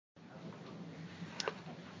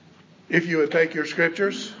If you would take your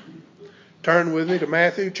scriptures, turn with me to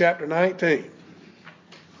Matthew chapter 19.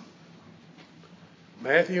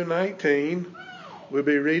 Matthew 19, we'll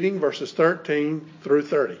be reading verses 13 through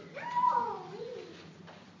 30.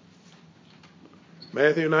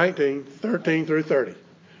 Matthew 19, 13 through 30.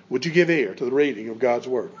 Would you give ear to the reading of God's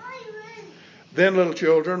word? Then little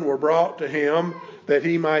children were brought to him that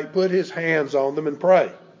he might put his hands on them and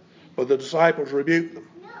pray. But the disciples rebuked them.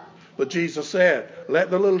 But Jesus said, "Let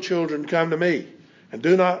the little children come to me, and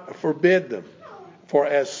do not forbid them, for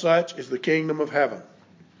as such is the kingdom of heaven."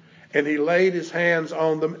 And he laid his hands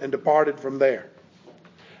on them and departed from there.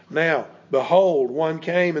 Now, behold, one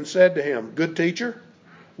came and said to him, "Good teacher,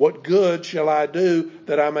 what good shall I do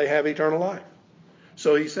that I may have eternal life?"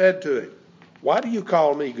 So he said to him, "Why do you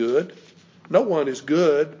call me good? No one is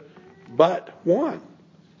good but one,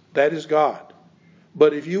 that is God.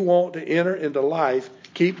 But if you want to enter into life,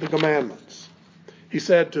 keep the commandments." He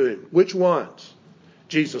said to him, "Which ones?"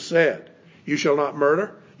 Jesus said, "You shall not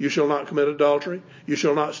murder, you shall not commit adultery, you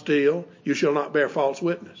shall not steal, you shall not bear false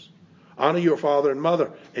witness. Honor your father and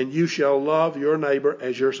mother, and you shall love your neighbor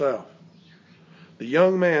as yourself." The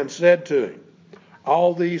young man said to him,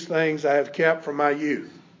 "All these things I have kept from my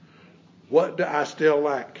youth. What do I still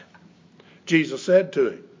lack?" Jesus said to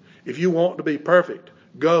him, "If you want to be perfect,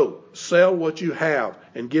 go, sell what you have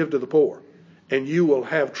and give to the poor, and you will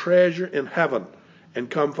have treasure in heaven, and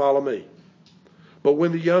come follow me." But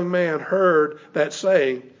when the young man heard that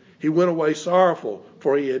saying, he went away sorrowful,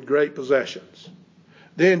 for he had great possessions.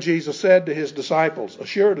 Then Jesus said to his disciples,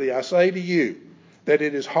 "Assuredly I say to you, that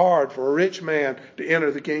it is hard for a rich man to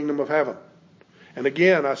enter the kingdom of heaven. And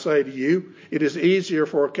again I say to you, it is easier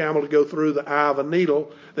for a camel to go through the eye of a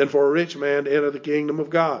needle than for a rich man to enter the kingdom of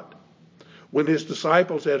God." When his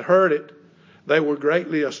disciples had heard it, they were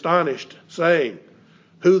greatly astonished, saying,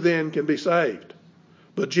 "Who then can be saved?"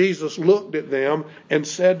 But Jesus looked at them and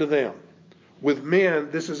said to them, "With men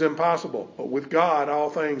this is impossible, but with God all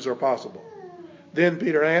things are possible." Then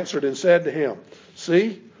Peter answered and said to him,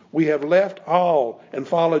 "See, we have left all and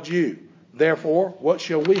followed you. Therefore, what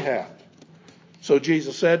shall we have?" So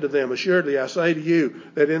Jesus said to them, "Assuredly I say to you,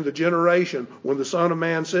 that in the generation when the Son of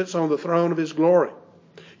Man sits on the throne of his glory,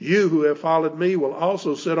 you who have followed me will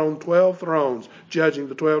also sit on 12 thrones, judging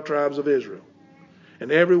the 12 tribes of Israel.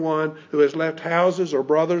 And everyone who has left houses or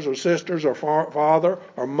brothers or sisters or father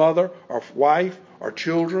or mother or wife or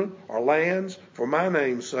children or lands for my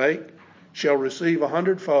name's sake shall receive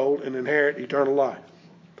 100-fold and inherit eternal life.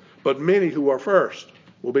 But many who are first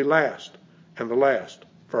will be last, and the last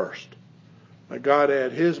first." May God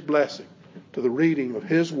add his blessing to the reading of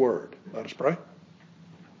his word. Let us pray.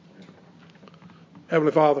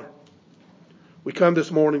 Heavenly Father, we come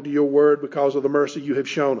this morning to your word because of the mercy you have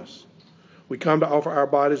shown us. We come to offer our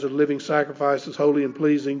bodies as living sacrifices, holy and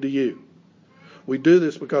pleasing to you. We do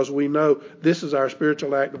this because we know this is our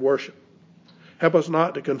spiritual act of worship. Help us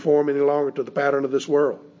not to conform any longer to the pattern of this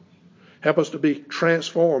world. Help us to be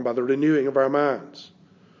transformed by the renewing of our minds.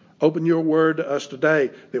 Open your word to us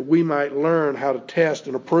today that we might learn how to test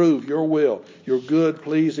and approve your will, your good,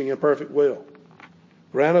 pleasing, and perfect will.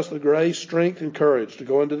 Grant us the grace, strength, and courage to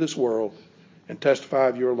go into this world and testify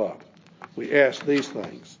of your love. We ask these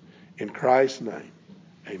things in Christ's name.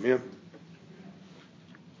 Amen.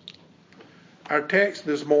 Our text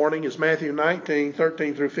this morning is Matthew 19,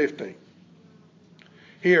 13 through 15.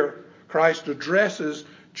 Here, Christ addresses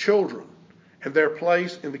children and their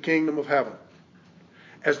place in the kingdom of heaven.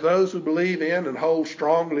 As those who believe in and hold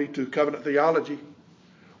strongly to covenant theology,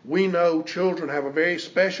 we know children have a very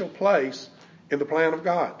special place in the plan of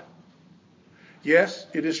God. Yes,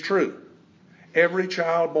 it is true. Every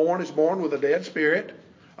child born is born with a dead spirit,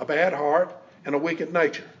 a bad heart, and a wicked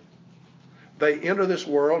nature. They enter this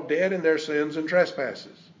world dead in their sins and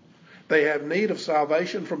trespasses. They have need of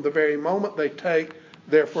salvation from the very moment they take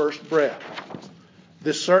their first breath.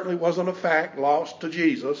 This certainly wasn't a fact lost to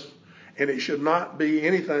Jesus, and it should not be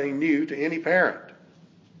anything new to any parent.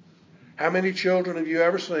 How many children have you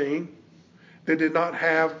ever seen that did not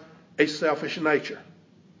have a selfish nature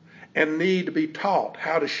and need to be taught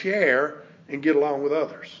how to share and get along with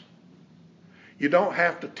others? You don't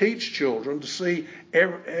have to teach children to see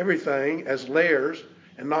everything as theirs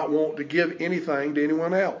and not want to give anything to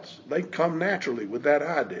anyone else. They come naturally with that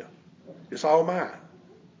idea. It's all mine.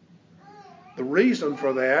 The reason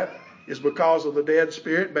for that is because of the dead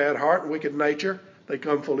spirit, bad heart, and wicked nature they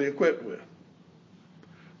come fully equipped with.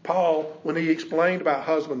 Paul, when he explained about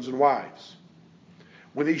husbands and wives,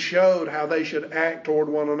 when he showed how they should act toward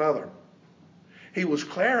one another, he was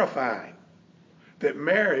clarifying that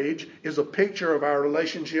marriage is a picture of our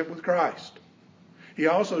relationship with Christ. He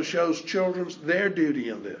also shows children their duty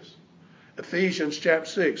in this, Ephesians chapter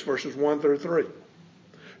 6, verses 1 through 3.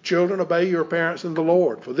 Children, obey your parents in the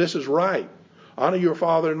Lord, for this is right. Honor your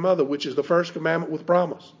father and mother, which is the first commandment with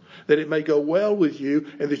promise, that it may go well with you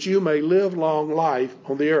and that you may live long life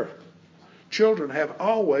on the earth. Children have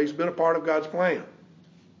always been a part of God's plan.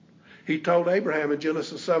 He told Abraham in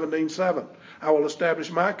Genesis 17:7, I will establish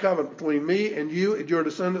my covenant between me and you and your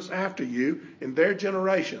descendants after you in their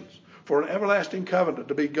generations, for an everlasting covenant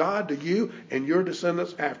to be God to you and your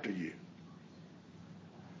descendants after you.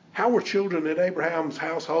 How were children in Abraham's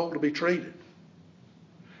household to be treated?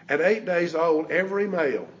 At 8 days old, every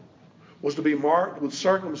male was to be marked with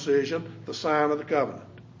circumcision, the sign of the covenant.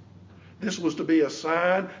 This was to be a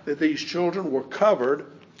sign that these children were covered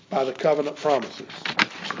by the covenant promises.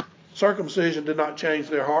 Circumcision did not change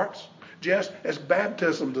their hearts, just as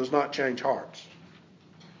baptism does not change hearts.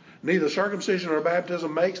 Neither circumcision nor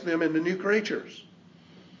baptism makes them into new creatures.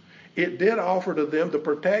 It did offer to them the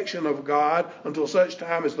protection of God until such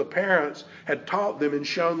time as the parents had taught them and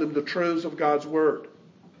shown them the truths of God's Word.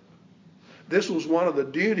 This was one of the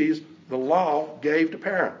duties the law gave to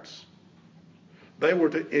parents. They were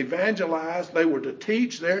to evangelize, they were to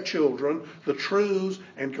teach their children the truths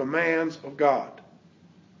and commands of God.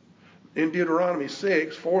 In Deuteronomy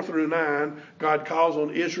 6, 4 through 9, God calls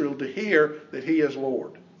on Israel to hear that He is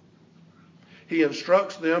Lord. He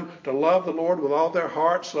instructs them to love the Lord with all their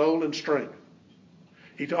heart, soul, and strength.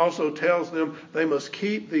 He also tells them they must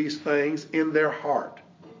keep these things in their heart.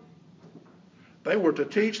 They were to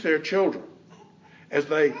teach their children as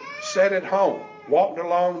they sat at home, walked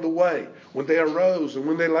along the way, when they arose and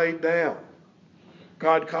when they laid down.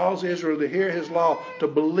 God calls Israel to hear His law, to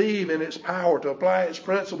believe in its power, to apply its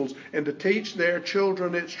principles, and to teach their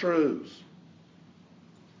children its truths.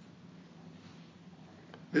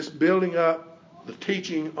 This builds up the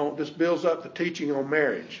teaching on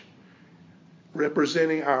marriage,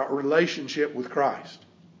 representing our relationship with Christ,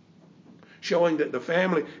 showing that the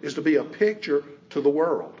family is to be a picture to the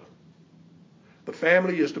world. The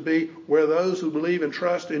family is to be where those who believe and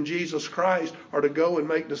trust in Jesus Christ are to go and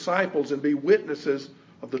make disciples and be witnesses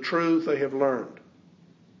of the truth they have learned.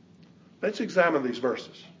 Let's examine these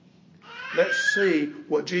verses. Let's see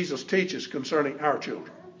what Jesus teaches concerning our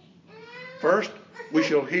children. First, we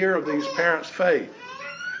shall hear of these parents' faith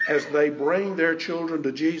as they bring their children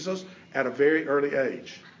to Jesus at a very early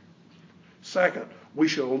age. Second, we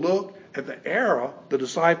shall look at the error the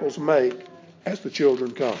disciples make as the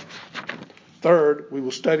children come. Third, we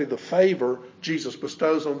will study the favor Jesus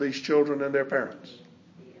bestows on these children and their parents.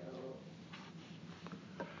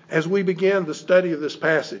 As we begin the study of this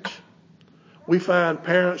passage, we find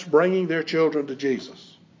parents bringing their children to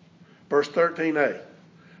Jesus. Verse 13a,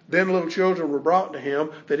 then little children were brought to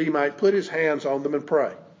Him that He might put His hands on them and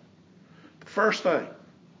pray. The first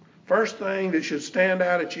thing that should stand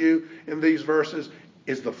out at you in these verses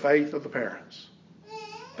is the faith of the parents.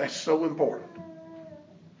 That's so important.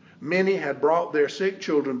 Many had brought their sick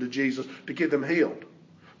children to Jesus to get them healed.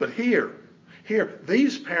 But here,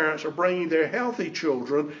 these parents are bringing their healthy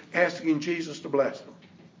children, asking Jesus to bless them.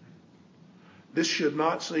 This should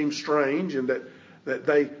not seem strange in that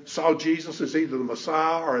they saw Jesus as either the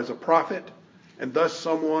Messiah or as a prophet, and thus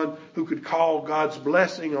someone who could call God's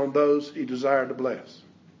blessing on those He desired to bless.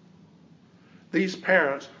 These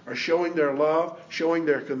parents are showing their love, showing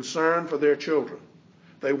their concern for their children.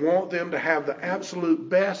 They want them to have the absolute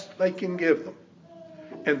best they can give them.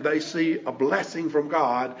 And they see a blessing from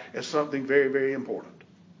God as something very, very important.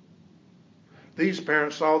 These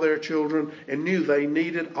parents saw their children and knew they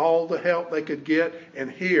needed all the help they could get,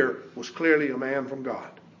 and here was clearly a man from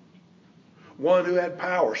God. One who had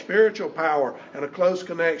power, spiritual power, and a close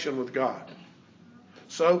connection with God.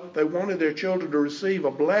 So they wanted their children to receive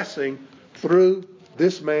a blessing through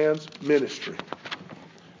this man's ministry.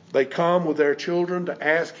 They come with their children to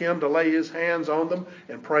ask Him to lay His hands on them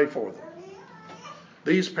and pray for them.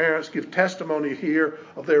 These parents give testimony here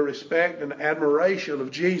of their respect and admiration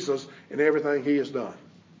of Jesus and everything He has done.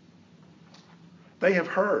 They've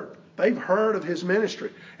heard of His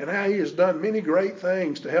ministry and how He has done many great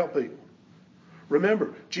things to help people.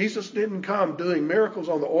 Remember, Jesus didn't come doing miracles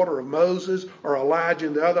on the order of Moses or Elijah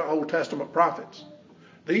and the other Old Testament prophets.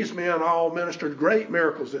 These men all ministered great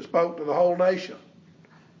miracles that spoke to the whole nation.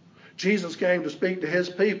 Jesus came to speak to His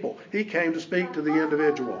people. He came to speak to the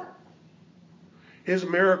individual. His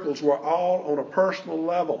miracles were all on a personal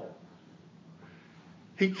level.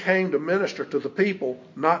 He came to minister to the people,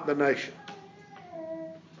 not the nation.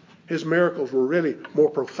 His miracles were really more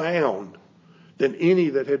profound than any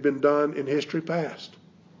that had been done in history past.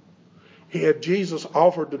 Had Jesus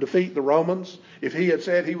offered to defeat the Romans, if He had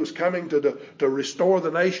said He was coming to restore the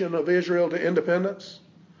nation of Israel to independence,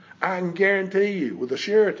 I can guarantee you with a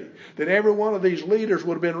surety that every one of these leaders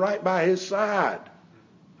would have been right by his side.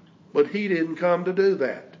 But he didn't come to do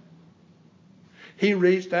that. He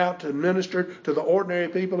reached out to minister to the ordinary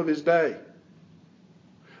people of his day.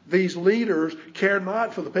 These leaders cared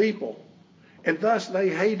not for the people, and thus they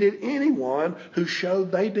hated anyone who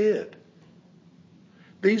showed they did.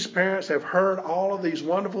 These parents have heard all of these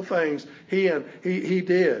wonderful things he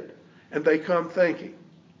did, and they come thinking,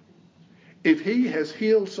 if he has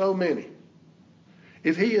healed so many,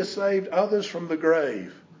 if he has saved others from the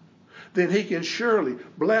grave, then he can surely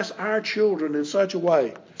bless our children in such a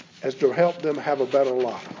way as to help them have a better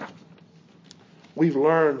life. We've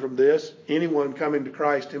learned from this, anyone coming to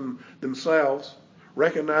Christ themselves,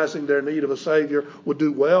 recognizing their need of a Savior, would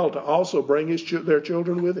do well to also bring their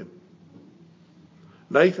children with him.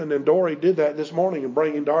 Nathan and Dory did that this morning in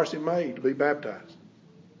bringing Darcy May to be baptized.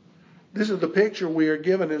 This is the picture we are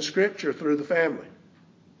given in Scripture through the family.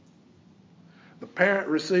 The parent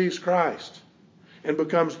receives Christ and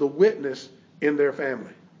becomes the witness in their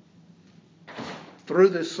family. Through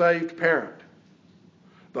this saved parent,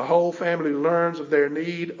 the whole family learns of their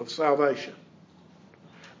need of salvation.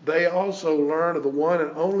 They also learn of the one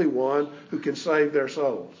and only one who can save their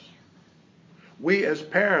souls. We as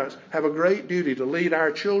parents have a great duty to lead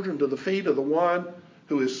our children to the feet of the one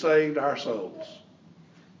who has saved our souls.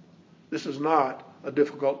 This is not a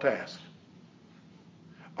difficult task.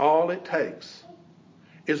 All it takes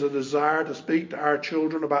is a desire to speak to our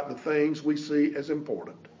children about the things we see as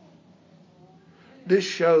important. This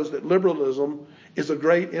shows that liberalism is a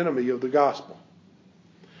great enemy of the gospel.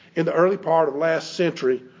 In the early part of last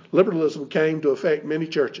century, liberalism came to affect many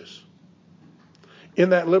churches. In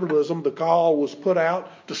that liberalism, the call was put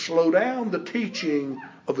out to slow down the teaching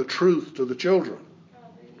of the truth to the children.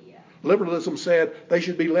 Liberalism said they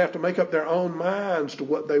should be left to make up their own minds to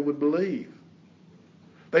what they would believe.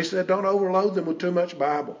 They said don't overload them with too much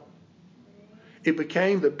Bible. It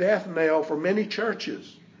became the death knell for many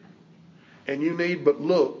churches. And you need but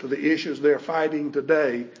look to the issues they're fighting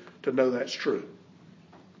today to know that's true.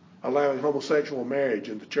 Allowing homosexual marriage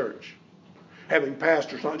in the church. Having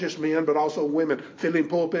pastors, not just men, but also women, filling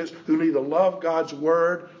pulpits who neither love God's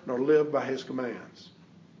word nor live by his commands.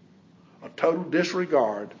 A total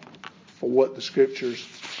disregard for what the Scriptures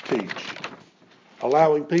teach.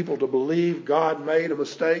 Allowing people to believe God made a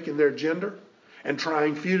mistake in their gender and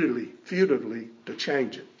trying futilely to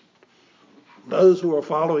change it. Those who are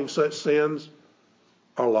following such sins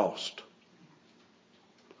are lost.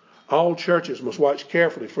 All churches must watch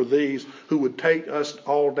carefully for these who would take us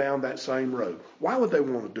all down that same road. Why would they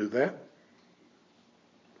want to do that?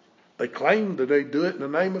 They claim that they do it in the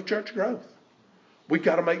name of church growth. We've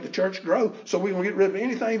got to make the church grow, so we're going to get rid of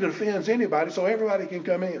anything that offends anybody so everybody can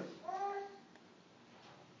come in.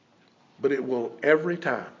 But it will every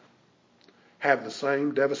time have the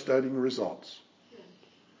same devastating results.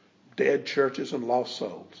 Dead churches and lost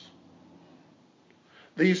souls.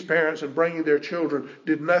 These parents, in bringing their children,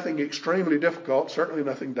 did nothing extremely difficult, certainly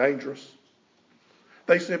nothing dangerous.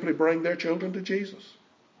 They simply bring their children to Jesus.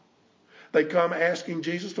 They come asking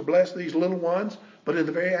Jesus to bless these little ones, but in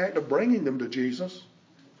the very act of bringing them to Jesus,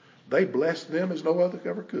 they bless them as no other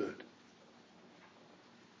ever could.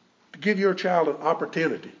 To give your child an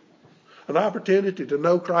opportunity to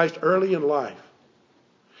know Christ early in life,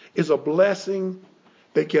 is a blessing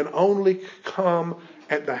that can only come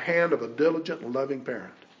at the hand of a diligent and loving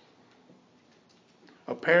parent.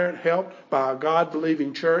 A parent helped by a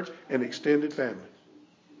God-believing church and extended family.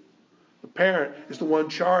 The parent is the one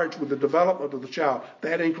charged with the development of the child.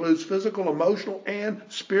 That includes physical, emotional, and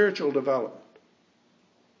spiritual development.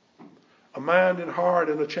 A mind and heart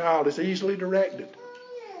in a child is easily directed.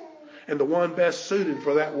 And the one best suited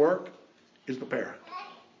for that work is the parent.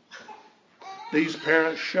 These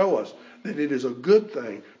parents show us that it is a good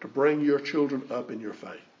thing to bring your children up in your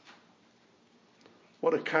faith.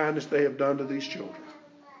 What a kindness they have done to these children.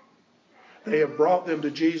 They have brought them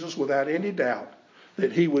to Jesus without any doubt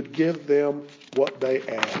that he would give them what they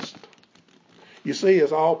asked. You see,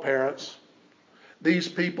 as all parents, these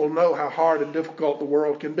people know how hard and difficult the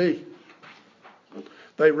world can be.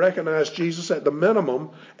 They recognize Jesus at the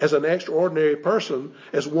minimum as an extraordinary person,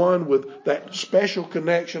 as one with that special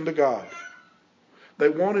connection to God. They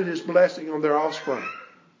wanted his blessing on their offspring.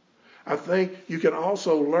 I think you can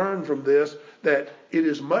also learn from this that it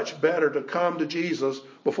is much better to come to Jesus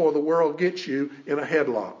before the world gets you in a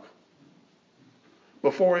headlock.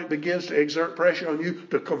 Before it begins to exert pressure on you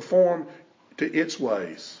to conform to its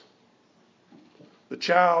ways. The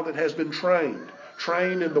child that has been trained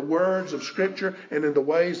in the words of Scripture and in the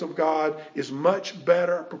ways of God, is much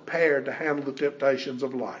better prepared to handle the temptations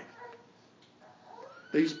of life.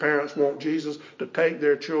 These parents want Jesus to take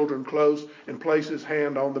their children close and place his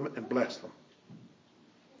hand on them and bless them.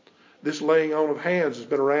 This laying on of hands has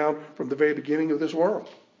been around from the very beginning of this world.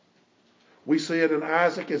 We see it in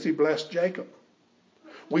Isaac as he blessed Jacob.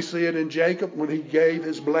 We see it in Jacob when he gave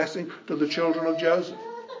his blessing to the children of Joseph.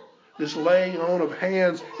 This laying on of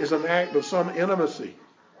hands is an act of some intimacy.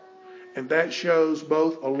 And that shows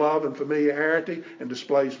both a love and familiarity and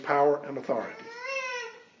displays power and authority.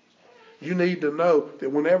 You need to know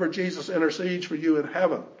that whenever Jesus intercedes for you in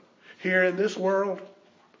heaven, here in this world,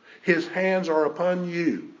 his hands are upon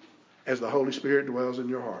you as the Holy Spirit dwells in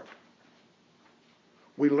your heart.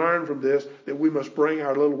 We learn from this that we must bring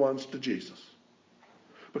our little ones to Jesus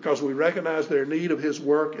because we recognize their need of his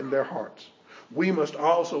work in their hearts. We must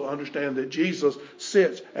also understand that Jesus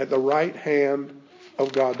sits at the right hand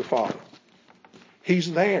of God the Father.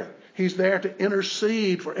 He's there. He's there to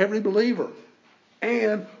intercede for every believer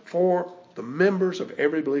and for the members of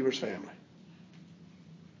every believer's family.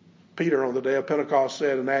 Peter on the day of Pentecost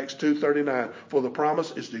said in Acts 2:39, "For the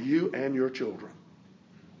promise is to you and your children."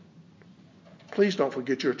 Please don't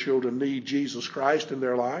forget your children need Jesus Christ in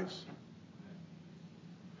their lives.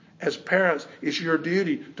 As parents, it's your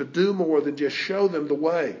duty to do more than just show them the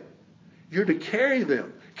way. You're to carry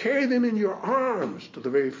them in your arms to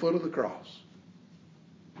the very foot of the cross.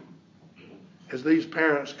 As these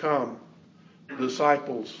parents come, the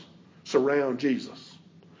disciples surround Jesus.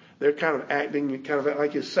 They're kind of acting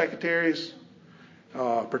like his secretaries,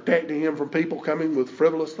 protecting him from people coming with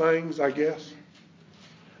frivolous things, I guess.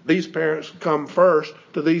 These parents come first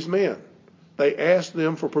to these men. They ask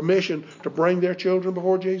them for permission to bring their children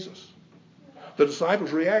before Jesus. The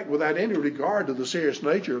disciples react without any regard to the serious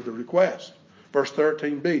nature of the request. Verse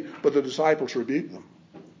 13b, but the disciples rebuke them.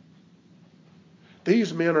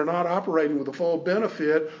 These men are not operating with the full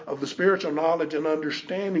benefit of the spiritual knowledge and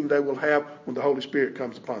understanding they will have when the Holy Spirit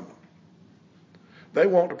comes upon them. They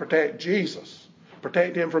want to protect Jesus,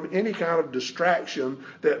 protect him from any kind of distraction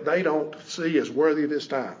that they don't see as worthy of his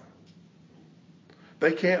time.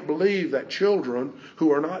 They can't believe that children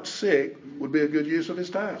who are not sick would be a good use of his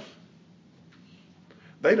time.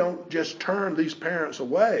 They don't just turn these parents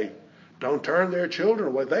away, don't turn their children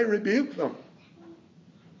away. They rebuke them.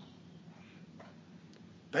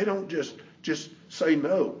 They don't just say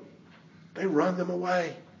no. They run them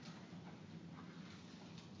away.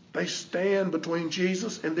 They stand between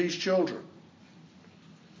Jesus and these children.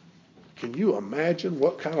 Can you imagine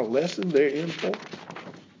what kind of lesson they're in for?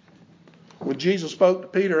 When Jesus spoke to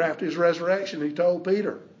Peter after his resurrection, he told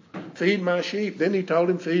Peter, "Feed my sheep." Then he told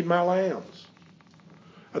him, "Feed my lambs."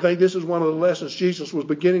 I think this is one of the lessons Jesus was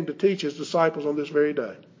beginning to teach his disciples on this very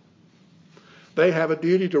day. They have a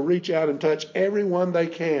duty to reach out and touch everyone they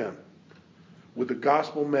can with the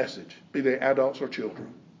gospel message, be they adults or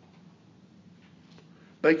children.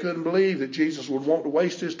 They couldn't believe that Jesus would want to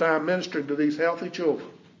waste his time ministering to these healthy children.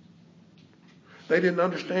 They didn't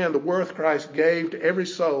understand the worth Christ gave to every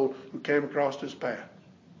soul who came across his path.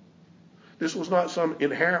 This was not some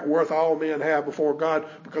inherent worth all men have before God,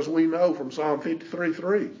 because we know from Psalm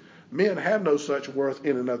 53:3, men have no such worth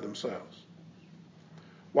in and of themselves.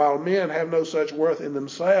 While men have no such worth in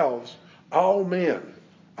themselves, all men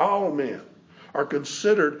are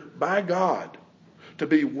considered by God to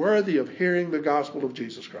be worthy of hearing the gospel of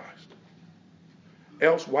Jesus Christ.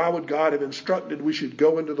 Else, why would God have instructed we should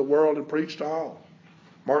go into the world and preach to all?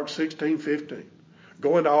 Mark 16:15.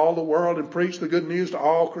 Go into all the world and preach the good news to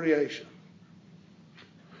all creation.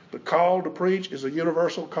 The call to preach is a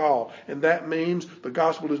universal call, and that means the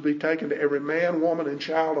gospel is to be taken to every man, woman, and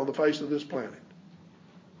child on the face of this planet.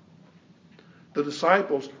 The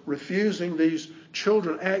disciples refusing these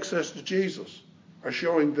children access to Jesus are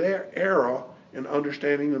showing their error in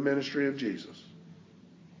understanding the ministry of Jesus.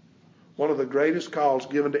 One of the greatest calls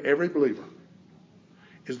given to every believer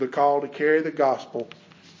is the call to carry the gospel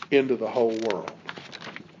into the whole world.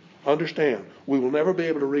 Understand, we will never be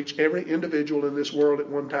able to reach every individual in this world at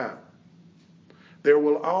one time. There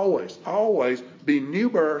will always be new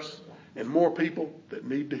births and more people that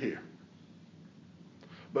need to hear.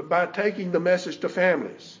 But by taking the message to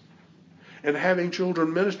families and having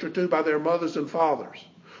children ministered to by their mothers and fathers,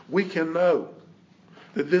 we can know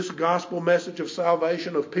that this gospel message of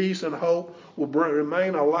salvation, of peace and hope will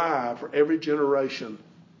remain alive for every generation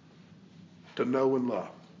to know and love.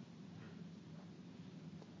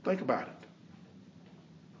 Think about it.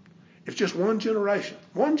 If just one generation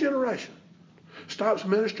stops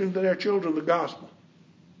ministering to their children the gospel,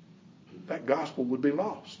 that gospel would be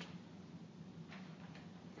lost.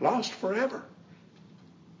 Lost forever.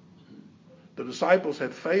 The disciples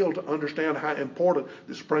had failed to understand how important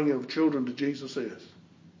this bringing of children to Jesus is.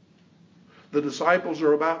 The disciples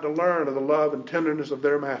are about to learn of the love and tenderness of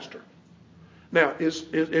their master. Now,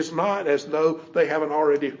 it's not as though they haven't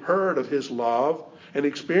already heard of his love and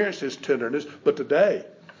experienced his tenderness, but today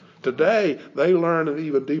they learn an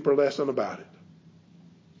even deeper lesson about it.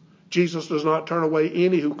 Jesus does not turn away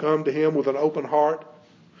any who come to him with an open heart,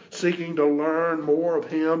 seeking to learn more of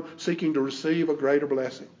him, seeking to receive a greater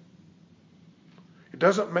blessing. It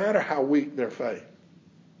doesn't matter how weak their faith.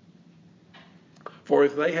 For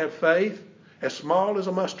if they have faith as small as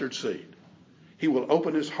a mustard seed, he will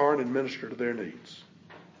open his heart and minister to their needs.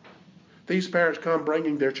 These parents come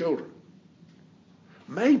bringing their children.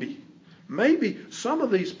 Maybe some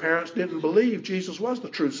of these parents didn't believe Jesus was the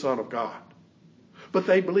true Son of God, but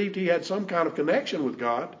they believed he had some kind of connection with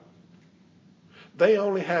God. They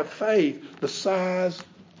only have faith the size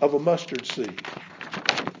of a mustard seed.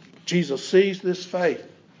 Jesus sees this faith,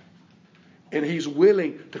 and he's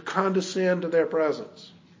willing to condescend to their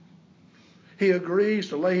presence. He agrees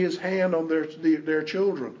to lay his hand on their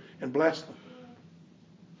children and bless them.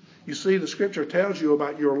 You see, the scripture tells you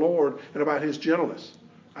about your Lord and about his gentleness.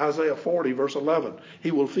 Isaiah 40, verse 11.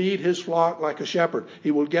 He will feed his flock like a shepherd.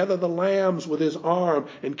 He will gather the lambs with his arm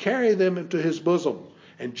and carry them into his bosom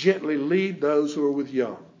and gently lead those who are with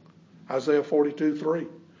young. Isaiah 42, 3.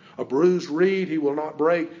 A bruised reed he will not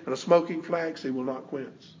break, and a smoking flax he will not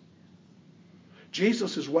quench.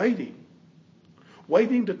 Jesus is waiting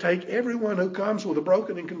to take everyone who comes with a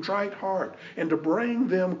broken and contrite heart and to bring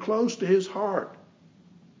them close to his heart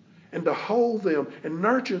and to hold them and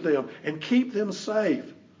nurture them and keep them safe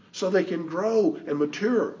so they can grow and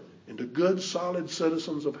mature into good, solid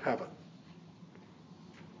citizens of heaven.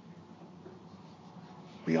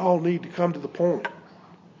 We all need to come to the point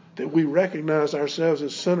that we recognize ourselves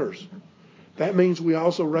as sinners. That means we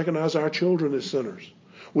also recognize our children as sinners.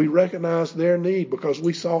 We recognize their need because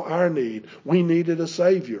we saw our need. We needed a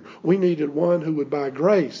Savior. We needed one who would, by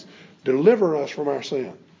grace, deliver us from our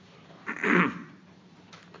sin.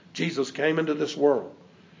 Jesus came into this world.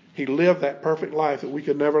 He lived that perfect life that we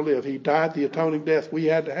could never live. He died the atoning death we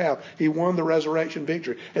had to have. He won the resurrection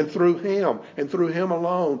victory. And through him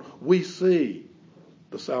alone, we see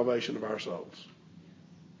the salvation of our souls.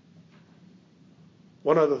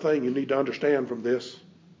 One other thing you need to understand from this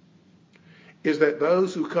is that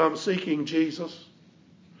those who come seeking Jesus,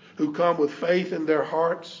 who come with faith in their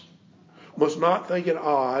hearts, must not think it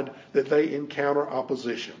odd that they encounter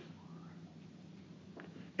opposition.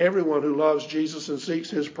 Everyone who loves Jesus and seeks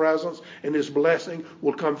his presence and his blessing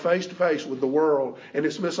will come face to face with the world and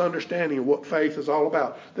its misunderstanding of what faith is all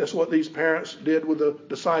about. That's what these parents did with the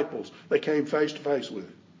disciples. They came face to face with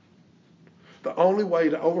it. The only way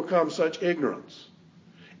to overcome such ignorance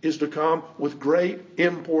is to come with great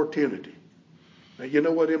importunity. Now, you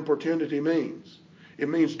know what importunity means. It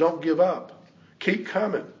means don't give up. Keep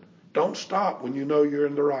coming. Don't stop when you know you're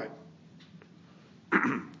in the right.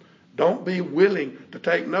 Don't be willing to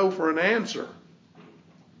take no for an answer,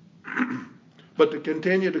 but to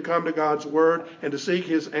continue to come to God's Word and to seek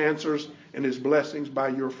his answers and his blessings by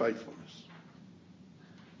your faithfulness.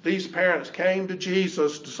 These parents came to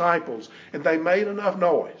Jesus' disciples, and they made enough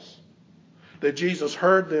noise that Jesus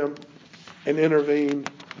heard them and intervened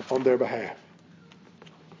on their behalf.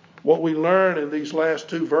 What we learn in these last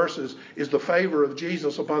two verses is the favor of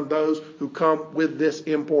Jesus upon those who come with this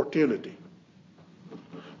importunity.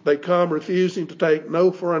 They come refusing to take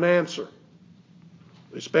no for an answer,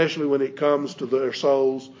 especially when it comes to their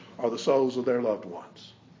souls or the souls of their loved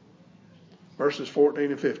ones. Verses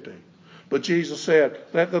 14 and 15. But Jesus said,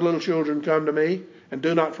 "Let the little children come to me, and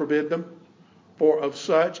do not forbid them, for of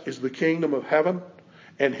such is the kingdom of heaven."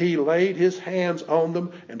 And he laid his hands on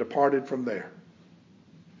them and departed from there.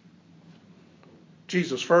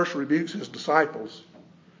 Jesus first rebukes his disciples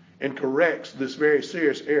and corrects this very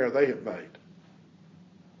serious error they have made.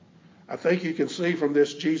 I think you can see from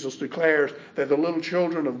this Jesus declares that the little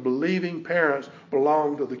children of believing parents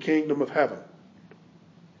belong to the kingdom of heaven.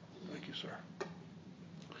 Thank you, sir.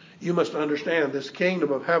 You must understand this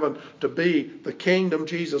kingdom of heaven to be the kingdom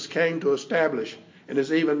Jesus came to establish and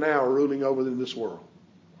is even now ruling over in this world.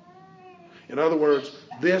 In other words,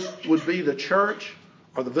 this would be the church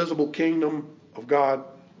or the visible kingdom of God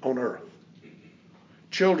on earth.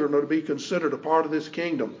 Children are to be considered a part of this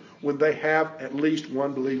kingdom when they have at least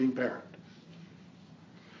one believing parent.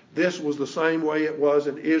 This was the same way it was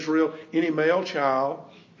in Israel. Any male child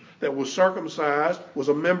that was circumcised was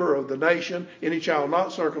a member of the nation. Any child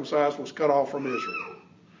not circumcised was cut off from Israel.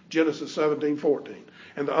 Genesis 17:14.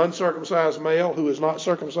 And the uncircumcised male who is not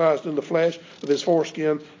circumcised in the flesh of his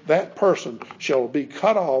foreskin, that person shall be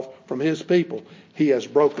cut off from his people. He has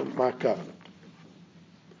broken my covenant.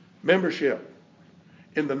 Membership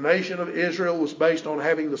in the nation of Israel was based on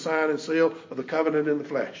having the sign and seal of the covenant in the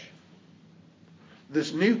flesh.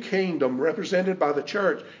 This new kingdom represented by the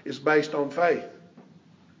church is based on faith.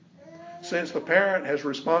 Since the parent has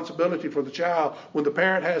responsibility for the child, when the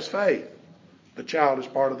parent has faith, the child is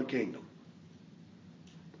part of the kingdom.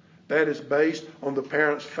 That is based on the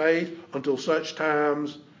parent's faith until such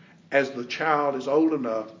times as the child is old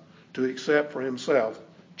enough to accept for himself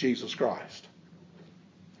Jesus Christ.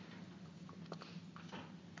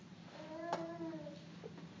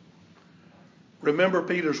 Remember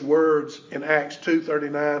Peter's words in Acts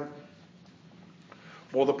 2:39?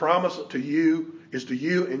 For the promise to you is to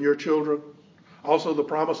you and your children. Also the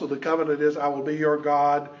promise of the covenant is, I will be your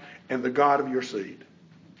God and the God of your seed.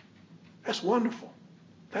 That's wonderful.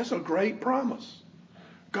 That's a great promise.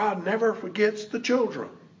 God never forgets the children.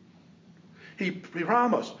 He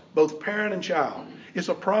promised both parent and child. It's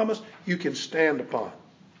a promise you can stand upon.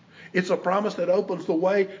 It's a promise that opens the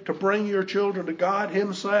way to bring your children to God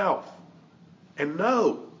himself. And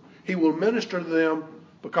know he will minister to them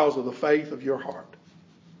because of the faith of your heart.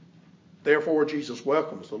 Therefore, Jesus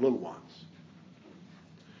welcomes the little ones.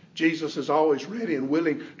 Jesus is always ready and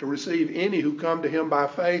willing to receive any who come to him by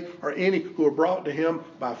faith or any who are brought to him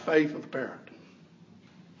by faith of the parent.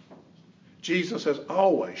 Jesus has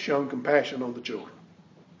always shown compassion on the children.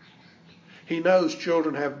 He knows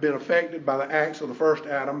children have been affected by the acts of the first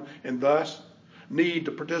Adam and thus need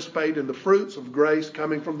to participate in the fruits of grace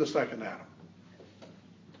coming from the second Adam.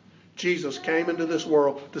 Jesus came into this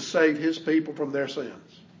world to save his people from their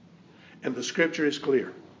sins. And the scripture is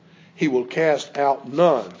clear. He will cast out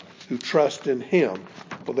none who trust in him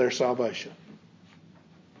for their salvation.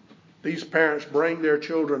 These parents bring their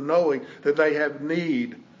children knowing that they have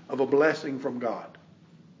need of a blessing from God.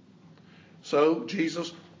 So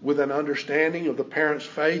Jesus, with an understanding of the parents'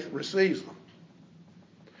 faith, receives them.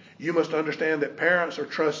 You must understand that parents are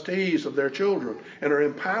trustees of their children and are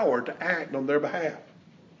empowered to act on their behalf.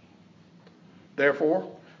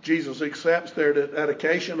 Therefore, Jesus accepts their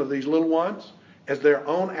dedication of these little ones as their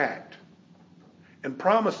own act and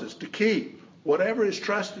promises to keep whatever is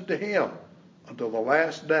trusted to him until the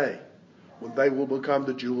last day when they will become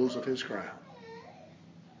the jewels of his crown.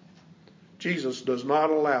 Jesus does not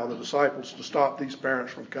allow the disciples to stop these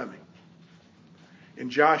parents from coming. In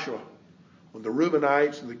Joshua, when the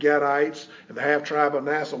Reubenites and the Gadites and the half-tribe of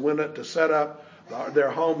Manasseh went up to set up their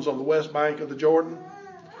homes on the west bank of the Jordan,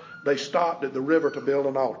 they stopped at the river to build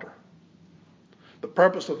an altar. The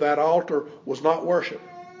purpose of that altar was not worship,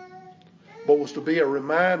 but was to be a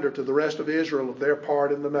reminder to the rest of Israel of their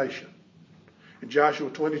part in the nation. In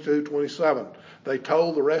Joshua 22:27, they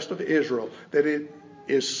told the rest of Israel that it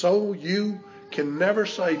is so you can never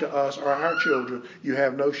say to us or our children, you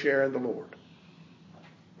have no share in the Lord.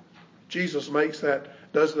 Jesus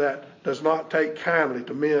does not take kindly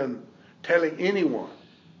to men telling anyone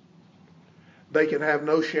they can have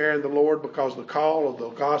no share in the Lord, because the call of the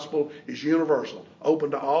gospel is universal,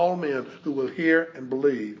 open to all men who will hear and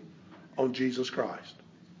believe on Jesus Christ.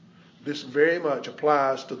 This very much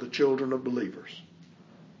applies to the children of believers.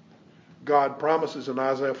 God promises in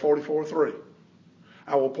Isaiah 44:3,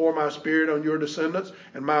 I will pour my spirit on your descendants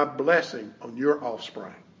and my blessing on your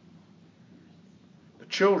offspring. The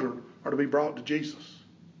children are to be brought to Jesus.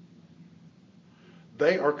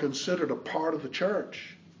 They are considered a part of the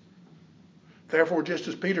church. Therefore, just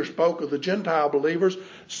as Peter spoke of the Gentile believers,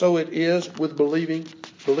 so it is with believing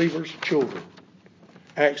believers' children.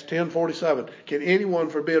 Acts 10:47, can anyone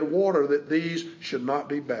forbid water that these should not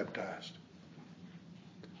be baptized?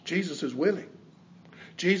 Jesus is willing.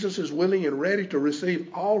 Jesus is willing and ready to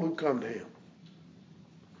receive all who come to him.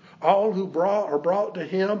 All who are brought to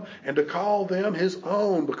him, and to call them his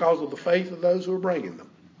own because of the faith of those who are bringing them.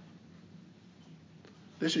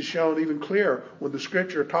 This is shown even clearer when the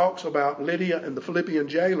scripture talks about Lydia and the Philippian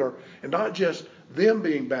jailer, and not just them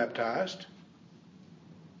being baptized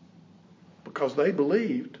because they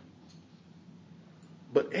believed,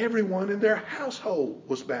 but everyone in their household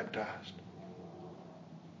was baptized.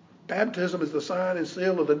 Baptism is the sign and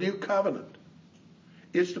seal of the new covenant.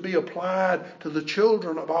 It's to be applied to the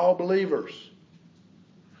children of all believers.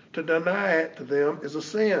 To deny it to them is a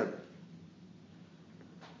sin.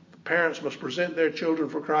 Parents must present their children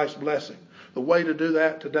for Christ's blessing. The way to do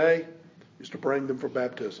that today is to bring them for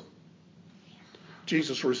baptism.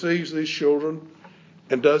 Jesus receives these children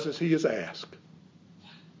and does as he is asked.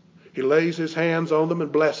 He lays his hands on them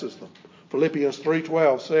and blesses them. Philippians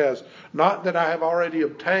 3:12 says, not that I have already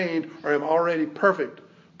obtained or am already perfect,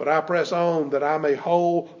 but I press on that I may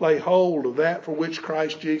lay hold of that for which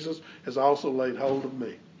Christ Jesus has also laid hold of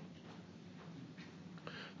me.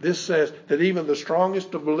 This says that even the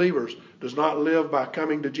strongest of believers does not live by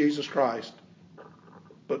coming to Jesus Christ,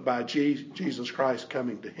 but by Jesus Christ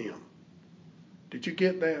coming to him. Did you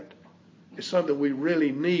get that? It's something we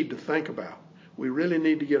really need to think about. We really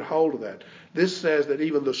need to get hold of that. This says that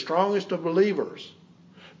even the strongest of believers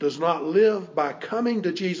does not live by coming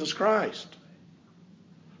to Jesus Christ,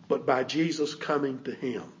 but by Jesus coming to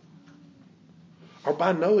him. Or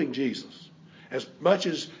by knowing Jesus. As much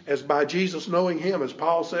as by Jesus knowing him, as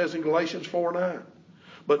Paul says in Galatians 4:9.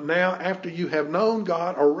 But now after you have known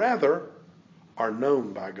God, or rather, are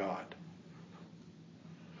known by God.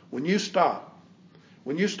 When you stop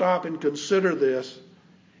and consider this,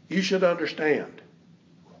 you should understand.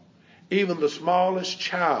 Even the smallest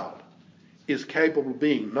child is capable of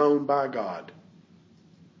being known by God.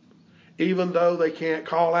 Even though they can't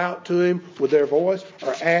call out to him with their voice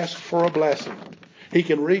or ask for a blessing. He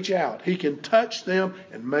can reach out. He can touch them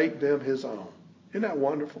and make them his own. Isn't that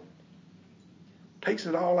wonderful? Takes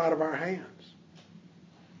it all out of our hands.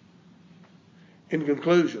 In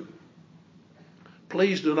conclusion,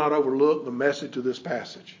 please do not overlook the message of this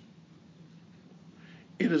passage.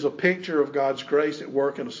 It is a picture of God's grace at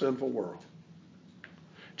work in a sinful world.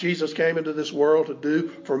 Jesus came into this world to do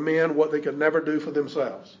for men what they could never do for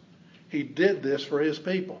themselves. He did this for his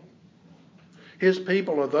people. His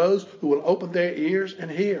people are those who will open their ears and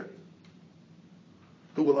hear,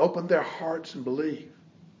 who will open their hearts and believe.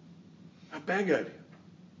 I beg of you,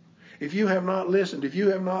 if you have not listened, if you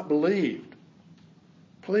have not believed,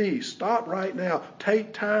 please stop right now.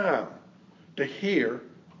 Take time to hear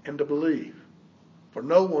and to believe. For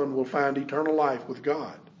no one will find eternal life with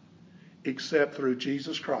God except through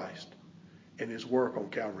Jesus Christ and his work on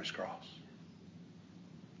Calvary's cross.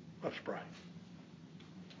 Let's pray.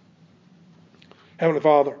 Heavenly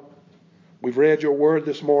Father, we've read your word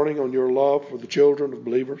this morning on your love for the children of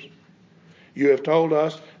believers. You have told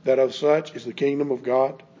us that of such is the kingdom of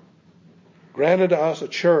God. Grant unto us as a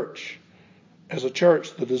church,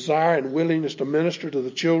 the desire and willingness to minister to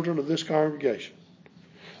the children of this congregation,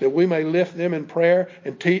 that we may lift them in prayer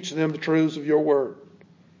and teach them the truths of your word.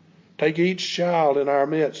 Take each child in our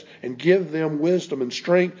midst and give them wisdom and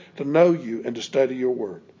strength to know you and to study your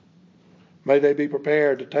word. May they be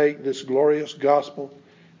prepared to take this glorious gospel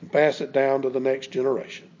and pass it down to the next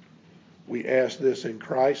generation. We ask this in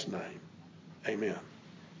Christ's name. Amen.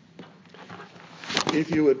 If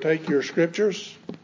you would take your scriptures